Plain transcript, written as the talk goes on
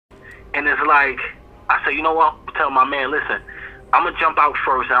And it's like, I say, you know what? Tell my man, listen, I'm going to jump out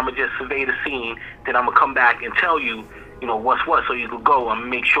first and I'm going to just survey the scene. Then I'm going to come back and tell you, you know, what's what, so you can go and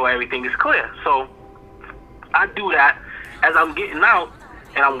make sure everything is clear. So I do that. As I'm getting out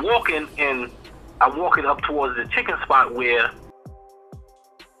and I'm walking up towards the chicken spot where,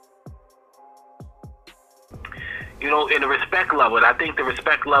 you know, in the respect level, and I think the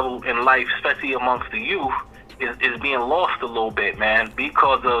respect level in life, especially amongst the youth, is being lost a little bit, man,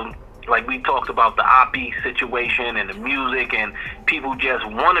 because of, like we talked about, the OP situation and the music, and people just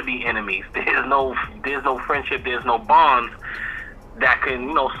want to be enemies. There's no friendship, there's no bonds that can,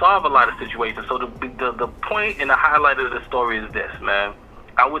 you know, solve a lot of situations. So the point and the highlight of the story is this, man.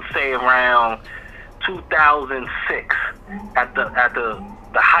 I would say around 2006, at the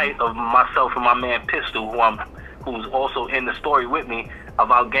height of myself and my man Pistol, who's also in the story with me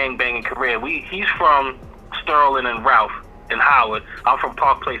of our gangbanging career. He's from Sterling and Ralph and Howard. I'm from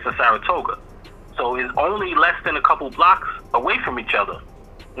Park Place in Saratoga. So it's only less than a couple blocks away from each other,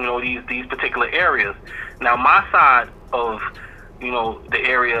 you know, these particular areas. Now, my side of, you know, the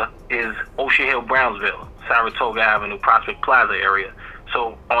area is Ocean Hill, Brownsville, Saratoga Avenue, Prospect Plaza area.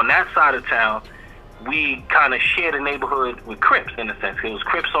 So on that side of town, we kind of share the neighborhood with Crips, in a sense. It was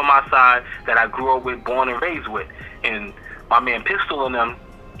Crips on my side that I grew up with, born and raised with. And my man Pistol and them,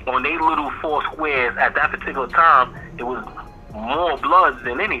 on their little 4 squares at that particular time, it was more Bloods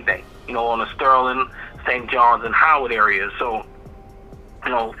than anything, you know, on the Sterling, St. John's, and Howard area. So, you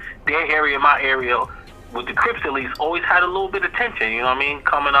know, their area, my area, with the Crips at least, always had a little bit of tension, you know what I mean,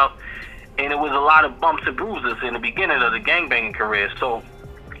 coming up. And it was a lot of bumps and bruises in the beginning of the gangbanging career. So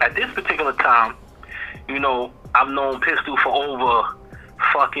at this particular time, you know, I've known Pistol for over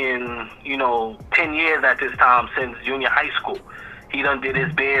fucking, you know, 10 years at this time, since junior high school. He done did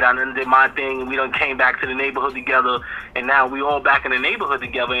his bid, I done did my thing, and we done came back to the neighborhood together, and now we all back in the neighborhood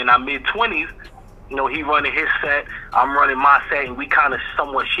together in our mid-20s. You know, he running his set, I'm running my set, and we kind of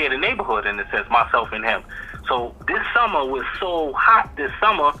somewhat share the neighborhood in a sense, myself and him. So this summer was so hot. This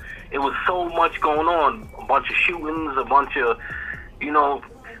summer, it was so much going on. A bunch of shootings, a bunch of, you know,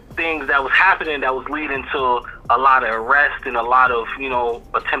 things that was happening that was leading to a lot of arrests and a lot of, you know,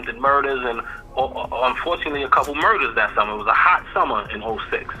 attempted murders and unfortunately a couple murders that summer. It was a hot summer in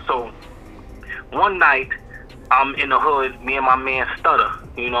 06. So one night I'm in the hood, me and my man Stutter,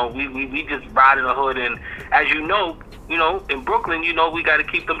 you know, we just ride in the hood, and as you know, in Brooklyn, you know, we got to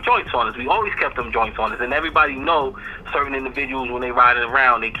keep them joints on us. We always kept them joints on us, and everybody know certain individuals, when they riding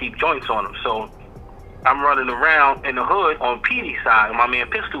around, they keep joints on them. So I'm running around in the hood on PD side, on my man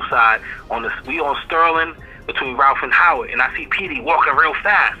Pistol side, we on Sterling between Ralph and Howard, and I see PD walking real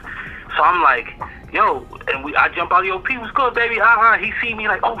fast. So I'm like, yo, and I jump out, yo, P, what's good, baby? He see me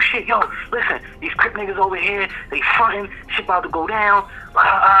like, oh shit, yo, listen, these Crip niggas over here, they fronting, shit about to go down.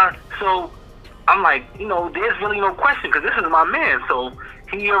 So I'm like, you know, there's really no question, because this is my man, so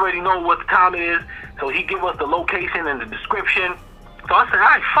he already know what the time it is. So he give us the location and the description. So I said, all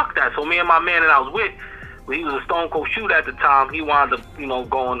right, fuck that. So me and my man that I was with, he was a stone cold shooter at the time. He wound up, you know,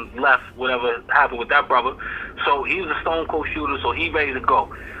 going left, whatever happened with that brother. So he was a stone cold shooter, so he ready to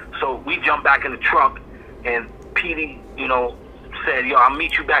go. So we jumped back in the truck, and PD, you know, said, yo, I'll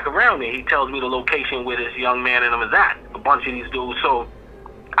meet you back around there. He tells me the location where this young man and him is at, a bunch of these dudes. So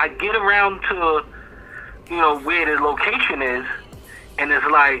I get around to, you know, where the location is, and it's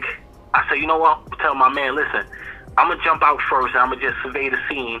like, I say, you know what, tell my man, listen, I'm going to jump out first, and I'm going to just survey the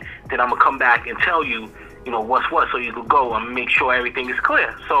scene, then I'm going to come back and tell you, you know, what's what, so you can go and make sure everything is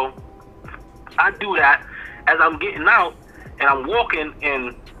clear. So I do that. As I'm getting out, and I'm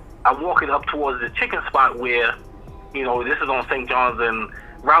walking up towards the chicken spot where, you know, this is on St. John's and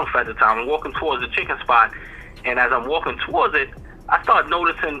Ralph at the time. I'm walking towards the chicken spot, and as I'm walking towards it, I start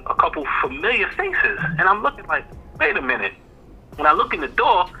noticing a couple familiar faces, and I'm looking like, wait a minute. When I look in the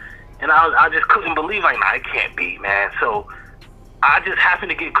door, and I just couldn't believe, like, nah, it can't be, man. So I just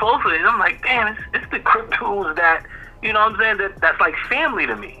happened to get closer, and I'm like, damn, it's the Crip dudes that, you know what I'm saying, that's like family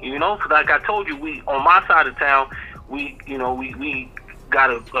to me, you know? Like I told you, we, on my side of town, we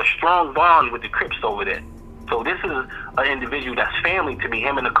got a strong bond with the Crips over there. So this is an individual that's family to me,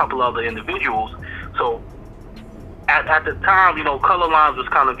 him and a couple other individuals. So at the time, you know, color lines was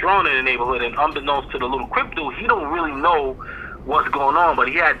kind of drawn in the neighborhood, and unbeknownst to the little Crip dude, he don't really know what's going on, but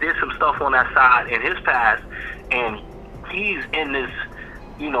he had did some stuff on that side in his past, and he's in this,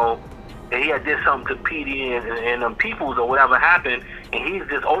 you know, and he had did something to PD and them peoples or whatever happened, and he's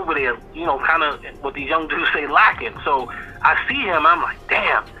just over there, you know, kind of what these young dudes say, lacking. So I see him, I'm like,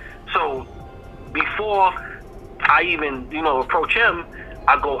 damn. So before I even, you know, approach him,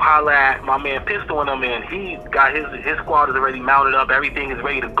 I go holler at my man Pistol and him, and he got his squad is already mounted up, everything is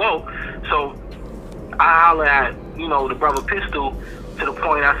ready to go. So I holler at, you know, the brother Pistol to the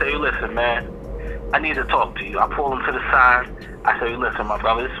point I say, listen, man, I need to talk to you. I pull him to the side. I say, listen, my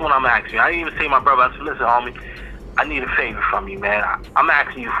brother, this is what I'm asking you. I didn't even say my brother. I said, listen, homie, I need a favor from you, man. I'm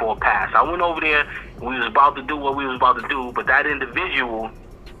asking you for a pass. I went over there, and we was about to do what we was about to do, but that individual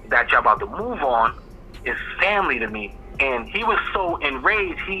that y'all about to move on is family to me. And he was so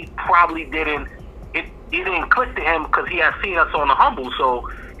enraged, he probably didn't, it didn't click to him because he had seen us on the humble, so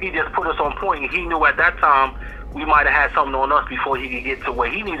he just put us on point, and he knew at that time we might have had something on us before he could get to where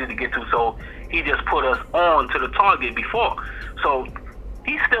he needed to get to, so he just put us on to the target before. So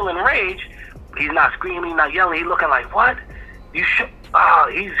he's still enraged. He's not screaming, not yelling. He's looking like, what? You should,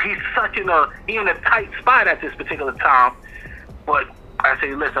 he's such in a tight spot at this particular time. But I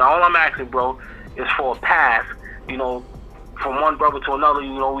say, listen, all I'm asking, bro, is for a pass, you know, from one brother to another.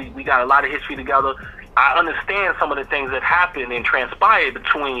 You know, we got a lot of history together. I understand some of the things that happened and transpired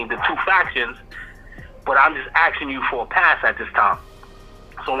between the two factions, but I'm just asking you for a pass at this time.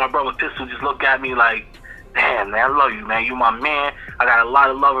 So my brother Pistol just looked at me like, damn, man, I love you, man. You my man. I got a lot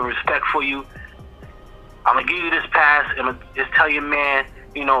of love and respect for you. I'm going to give you this pass and just tell your man,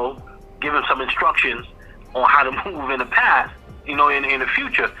 you know, give him some instructions on how to move in the past, you know, in the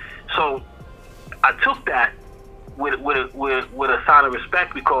future. So I took that with a sign of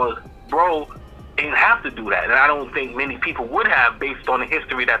respect because, bro, didn't have to do that. And I don't think many people would have based on the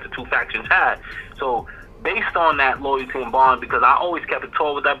history that the two factions had. So based on that loyalty and bond, because I always kept it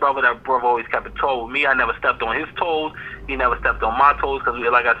tall with that brother always kept it tall with me. I never stepped on his toes. He never stepped on my toes because,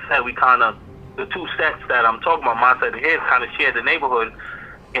 like I said, we kind of, the two sets that I'm talking about, my set and his, kind of shared the neighborhood,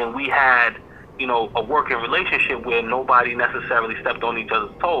 and we had, you know, a working relationship where nobody necessarily stepped on each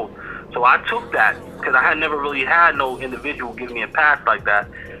other's toes. So I took that because I had never really had no individual give me a pass like that.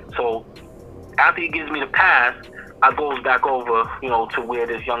 So after he gives me the pass, I goes back over, you know, to where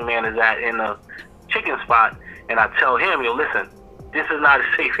this young man is at in the chicken spot, and I tell him, yo, listen, this is not a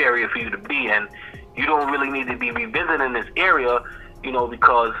safe area for you to be in. You don't really need to be revisiting this area, you know,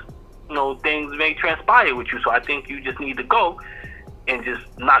 because, you know, things may transpire with you. So I think you just need to go and just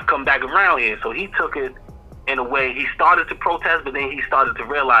not come back around here. So he took it in a way, he started to protest, but then he started to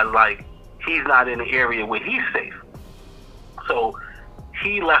realize, like, he's not in the area where he's safe. So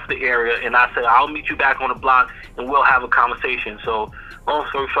he left the area, and I said, I'll meet you back on the block, and we'll have a conversation. So long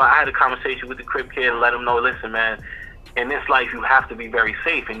story short, I had a conversation with the Crip kid and let him know, listen, man, in this life, you have to be very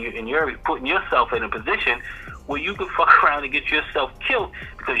safe, and you're putting yourself in a position where you can fuck around and get yourself killed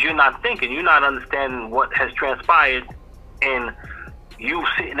because you're not thinking, you're not understanding what has transpired, and you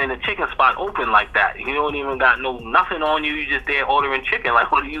sitting in a chicken spot open like that. You don't even got nothing on you. You just there ordering chicken.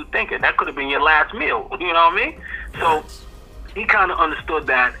 Like, what are you thinking? That could have been your last meal. You know what I mean? So he kind of understood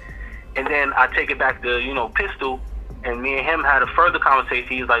that, and then I take it back to, you know, Pistol, and me and him had a further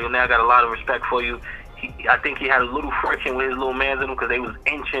conversation. He's like, yo, now I got a lot of respect for you. I think he had a little friction with his little mans in him because they was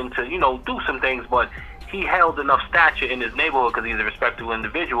inching to, you know, do some things, but he held enough stature in his neighborhood because he's a respectable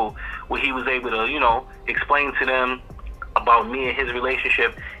individual where he was able to, you know, explain to them about me and his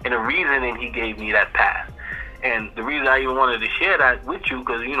relationship and the reasoning he gave me that pass. And the reason I even wanted to share that with you,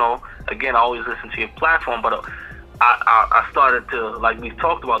 because, you know, again, I always listen to your platform, but I started to, like we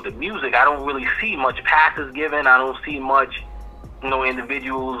talked about, the music, I don't really see much passes given. I don't see much, you know,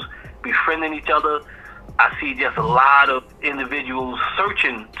 individuals befriending each other. I see just a lot of individuals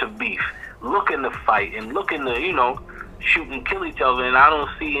searching to beef, looking to fight, and looking to, you know, shoot and kill each other. And I don't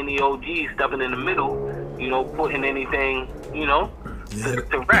see any OGs stepping in the middle, you know, putting anything, you know,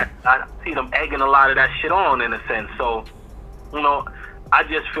 to rest. I see them egging a lot of that shit on, in a sense. So, you know, I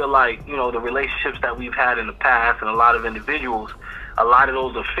just feel like, you know, the relationships that we've had in the past and a lot of individuals, a lot of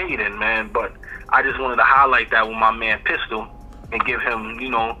those are fading, man. But I just wanted to highlight that with my man Pistol and give him, you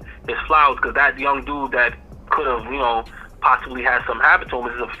know, his flowers, because that young dude that could have, you know, possibly had some habit to him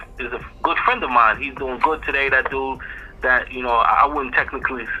is a good friend of mine. He's doing good today. That dude that, you know, I wouldn't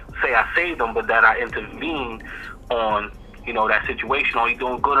technically say I saved him, but that I intervened on, you know, that situation. Or he's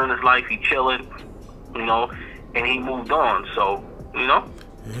doing good in his life. He chilling, you know, and he moved on. So, you know.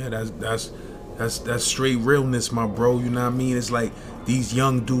 Yeah, that's straight realness, my bro. You know what I mean? It's like these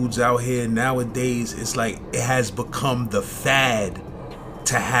young dudes out here nowadays, it's like it has become the fad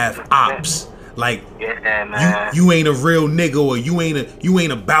to have ops. Like, yeah, man. You ain't a real nigga, or you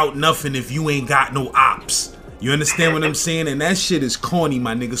ain't about nothing if you ain't got no ops. You understand what I'm saying? And that shit is corny,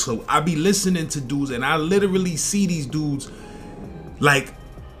 my nigga. So I be listening to dudes, and I literally see these dudes like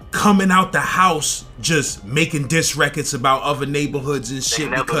coming out the house just making diss records about other neighborhoods and shit,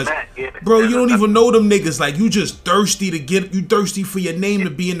 because bro, you don't even know them niggas. Like, you just thirsty thirsty for your name to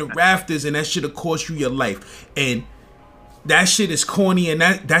be in the rafters, and that shit'll cost you your life. And that shit is corny, and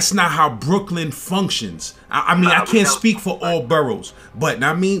that's not how Brooklyn functions. I mean, I can't speak for all boroughs, but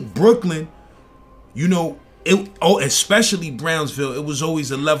I mean, Brooklyn, you know, especially Brownsville, it was always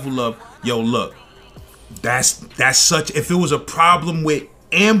a level of, yo, look, that's such, if it was a problem with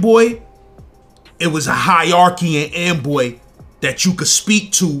Amboy, it was a hierarchy in Amboy that you could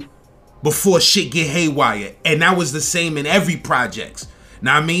speak to before shit get haywire. And that was the same in every projects.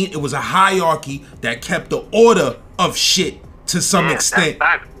 Now, I mean, it was a hierarchy that kept the order of shit to some extent.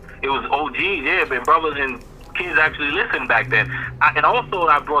 It was OGs, yeah, but brothers and kids actually listened back then. And also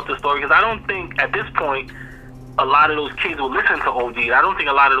I brought the story because I don't think at this point a lot of those kids would listen to OGs. I don't think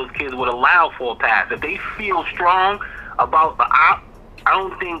a lot of those kids would allow for a pass. If they feel strong about the op, I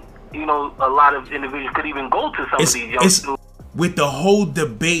don't think, you know, a lot of individuals could even go to some of these young students. With the whole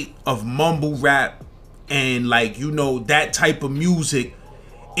debate of mumble rap and, like, you know, that type of music,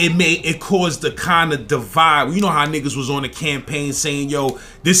 it caused the kind of divide. You know how niggas was on the campaign saying, yo,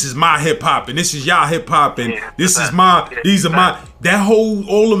 this is my hip hop and this is y'all hip hop and this is my, these are my, that whole,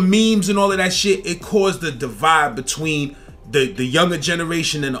 all the memes and all of that shit, it caused the divide between the younger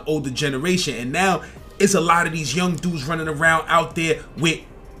generation and the older generation. And now it's a lot of these young dudes running around out there with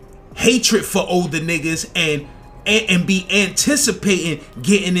hatred for older niggas and be anticipating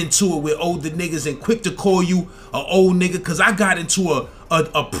getting into it with older niggas and quick to call you a old nigga. Cause I got into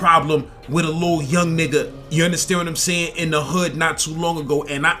a problem with a little young nigga, you understand what I'm saying, in the hood not too long ago,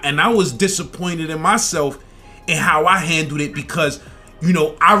 and I was disappointed in myself and how I handled it because, you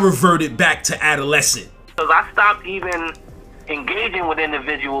know, I reverted back to adolescent. Cause I stopped even engaging with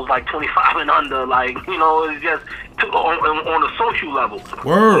individuals like 25 and under, like, you know, it's just on a social level.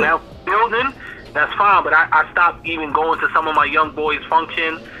 Word. Now building, that's fine, but I stopped even going to some of my young boys'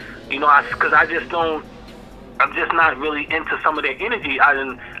 functions, you know, because I'm just not really into some of their energy. Out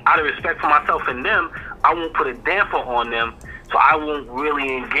of respect for myself and them, I won't put a damper on them, so I won't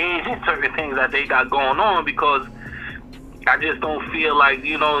really engage in certain things that they got going on because I just don't feel like,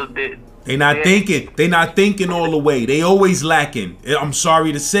 you know, that they not thinking all the way. They always lacking. I'm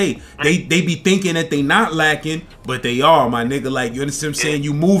sorry to say. They be thinking that they not lacking, but they are, my nigga. Like, you understand what I'm saying?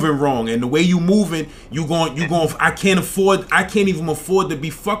 You moving wrong. And the way you moving, you going I can't even afford to be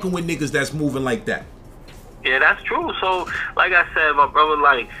fucking with niggas that's moving like that. Yeah, that's true. So, like I said, my brother,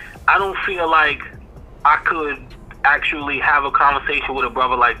 like, I don't feel like I could actually have a conversation with a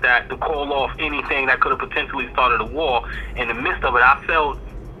brother like that to call off anything that could have potentially started a war. In the midst of it, I felt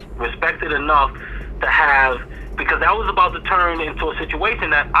respected enough to have, because that was about to turn into a situation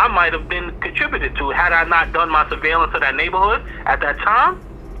that I might have been contributed to had I not done my surveillance of that neighborhood at that time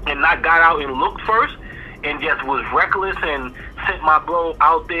and not got out and looked first and just was reckless and sent my bro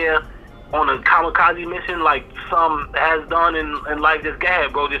out there on a kamikaze mission like some has done in life. Just go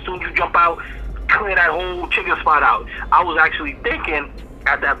ahead, bro. As soon as you jump out, clear that whole chicken spot out. I was actually thinking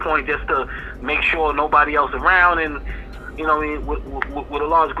at that point just to make sure nobody else around, and you know, with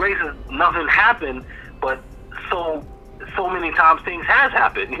Allah's grace, nothing happened, but so many times things has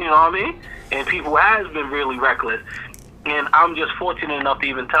happened, you know what I mean? And people has been really reckless. And I'm just fortunate enough to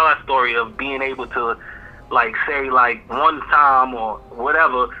even tell that story of being able to, like, say, like, one time or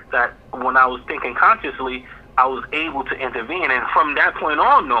whatever, that when I was thinking consciously, I was able to intervene. And from that point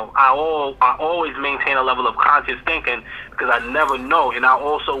on, though, I always maintain a level of conscious thinking because I never know. And I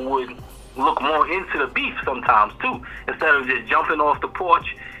also would look more into the beef sometimes, too. Instead of just jumping off the porch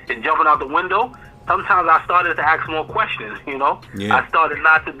and jumping out the window, sometimes I started to ask more questions, you know? Yeah. I started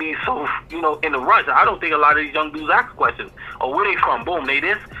not to be so, you know, in a rush. I don't think a lot of these young dudes ask questions. Oh, where they from? Boom, they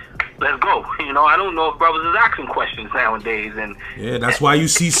this? Let's go. You know, I don't know if brothers is asking questions nowadays. And yeah, that's why you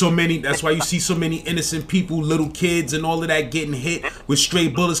see so many innocent people, little kids and all of that getting hit with stray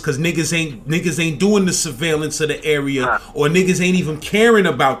bullets, because niggas ain't doing the surveillance of the area, or niggas ain't even caring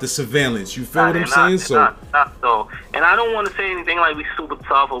about the surveillance. You feel what I'm saying? So not so. And I don't want to say anything like we super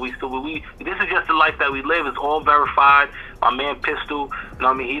tough or we stupid. This is just the life that we live. It's all verified. My man Pistol, you know what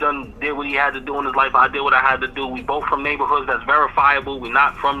I mean, he done did what he had to do in his life. I did what I had to do. We both from neighborhoods that's verifiable. We're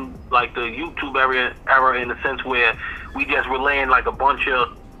not from like the YouTube era in the sense where we just relaying like a bunch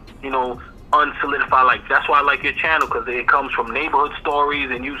of, you know, unsolidified. Like, that's why I like your channel, because it comes from neighborhood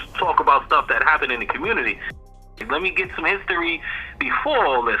stories and you talk about stuff that happened in the community. Let me get some history before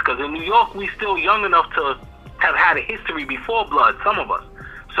all this, because in New York we still young enough to have had a history before blood, some of us.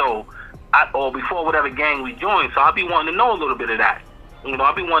 So, or before whatever gang we joined. So I'll be wanting to know a little bit of that. You know,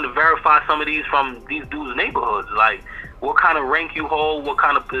 I'll be wanting to verify some of these from these dudes' neighborhoods. Like, what kind of rank you hold, what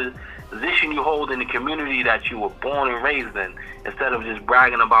kind of position you hold in the community that you were born and raised in, instead of just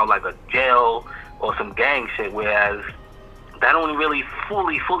bragging about like a jail or some gang shit. Whereas that don't really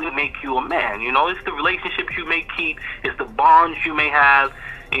fully make you a man. You know, it's the relationships you may keep, it's the bonds you may have,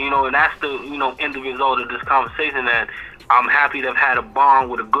 and, you know, and that's the, you know, end result of this conversation, that I'm happy to have had a bond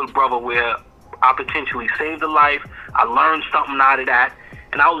with a good brother where I potentially saved a life, I learned something out of that,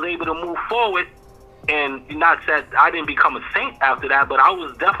 and I was able to move forward. And not that I didn't become a saint after that, but I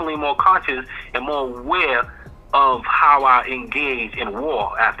was definitely more conscious and more aware of how I engaged in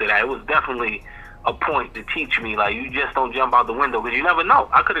war after that. It was definitely a point to teach me, like, you just don't jump out the window, because you never know.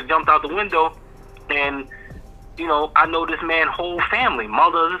 I could have jumped out the window, and, you know, I know this man's whole family,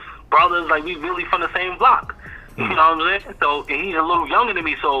 mothers, brothers, like, we really from the same block. You know what I'm saying? So, and he's a little younger than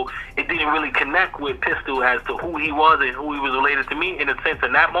me, so it didn't really connect with Pistol as to who he was and who he was related to me in a sense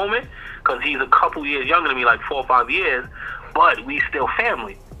in that moment, because he's a couple years younger than me, like 4 or 5 years, but we still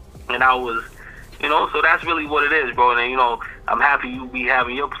family. And I was, you know, so that's really what it is, bro. And, you know, I'm happy you be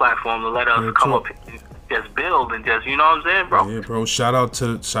having your platform to let us come up and just build and just, you know what I'm saying, bro? Yeah, bro. Shout out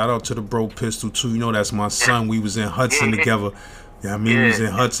to the bro Pistol too. You know, that's my son. We was in Hudson together. Yeah, I mean, we was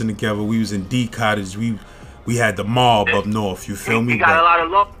in Hudson together. We was in D Cottage. We had the mob up north. You feel me? He got a lot of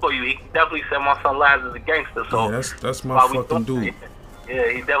love for you. He definitely said my son Laz is a gangster. So yeah, that's my fucking dude. Yeah,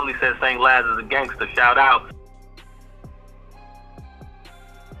 he definitely said St. Laz is a gangster. Shout out.